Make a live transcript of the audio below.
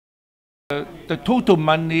The total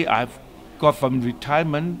money I've got from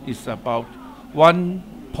retirement is about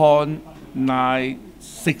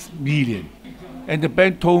 1.96 million. And the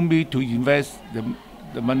bank told me to invest the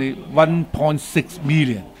money 1.6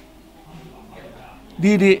 million.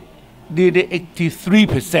 Nearly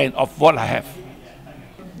 83% of what I have.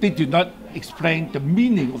 They did not explain the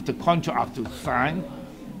meaning of the contract I have to sign,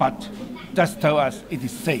 but just tell us it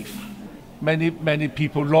is safe. Many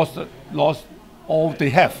people lost all they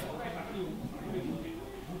have.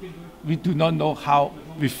 We do not know how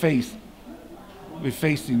we face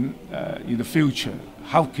in the future.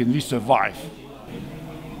 How can we survive?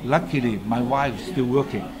 Luckily, my wife is still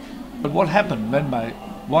working. But what happened when my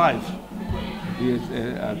wife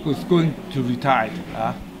was going to retire?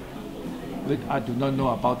 I do not know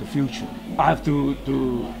about the future. I have to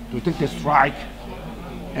take the strike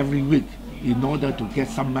every week in order to get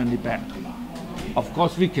some money back. Of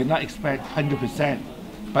course, we cannot expect 100%,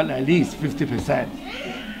 but at least 50%.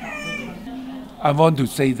 I want to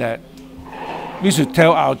say that we should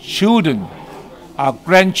tell our children, our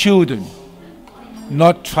grandchildren,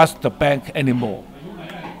 not trust the bank anymore.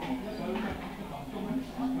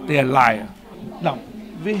 They are liars. Now,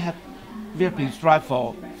 we have been strike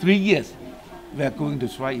for 3 years. We are going to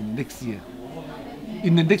strike in next year.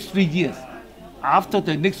 In the next 3 years. After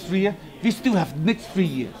the next 3 years, we still have next 3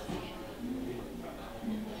 years.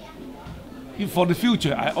 For the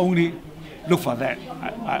future, I only look for that.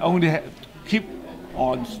 I only have to keep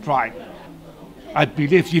on strike. I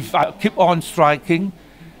believe if I keep on striking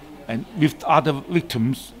and with other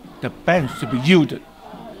victims, the bank should be yielded.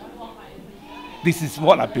 This is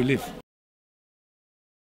what I believe.